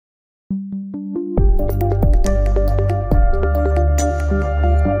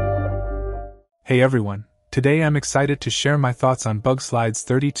Hey everyone, today I'm excited to share my thoughts on BugSlide's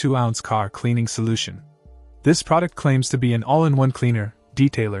 32-ounce car cleaning solution. This product claims to be an all-in-one cleaner,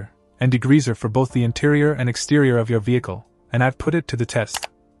 detailer, and degreaser for both the interior and exterior of your vehicle, and I've put it to the test.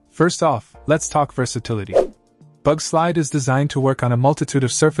 First off, let's talk versatility. BugSlide is designed to work on a multitude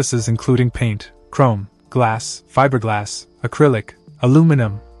of surfaces including paint, chrome, glass, fiberglass, acrylic,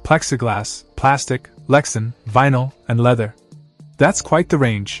 aluminum, plexiglass, plastic, Lexan, vinyl, and leather. That's quite the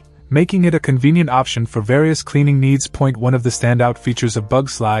range, making it a convenient option for various cleaning needs. One of the standout features of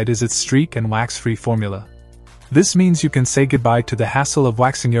BugSlide is its streak and wax-free formula. This means you can say goodbye to the hassle of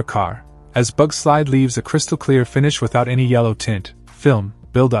waxing your car, as BugSlide leaves a crystal clear finish without any yellow tint, film,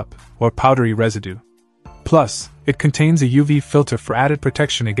 buildup, or powdery residue. Plus, it contains a UV filter for added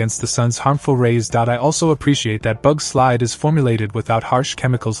protection against the sun's harmful rays. I also appreciate that BugSlide is formulated without harsh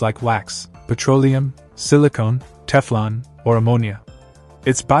chemicals like wax, petroleum, silicone, Teflon, or ammonia.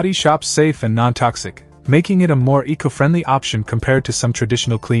 It's body shop safe and non-toxic, making it a more eco-friendly option compared to some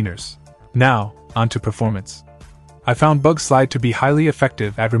traditional cleaners. Now, on to performance. I found BugSlide to be highly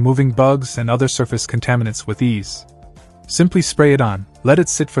effective at removing bugs and other surface contaminants with ease. Simply spray it on, let it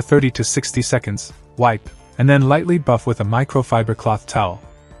sit for 30 to 60 seconds, wipe, and then lightly buff with a microfiber cloth towel.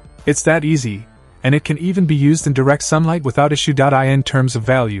 It's that easy, and it can even be used in direct sunlight without issue. In terms of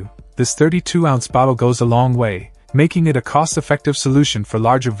value, this 32-ounce bottle goes a long way, making it a cost-effective solution for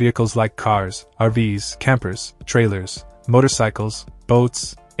larger vehicles like cars, RVs, campers, trailers, motorcycles,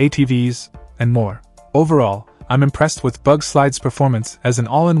 boats, ATVs, and more. Overall, I'm impressed with BugSlide's performance as an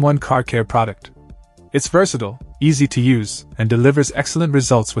all-in-one car care product. It's versatile, easy to use, and delivers excellent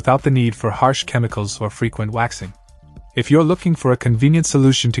results without the need for harsh chemicals or frequent waxing. If you're looking for a convenient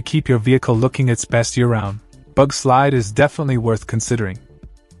solution to keep your vehicle looking its best year-round, BugSlide is definitely worth considering.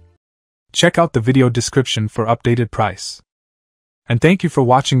 Check out the video description for updated price. And thank you for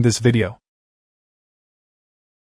watching this video.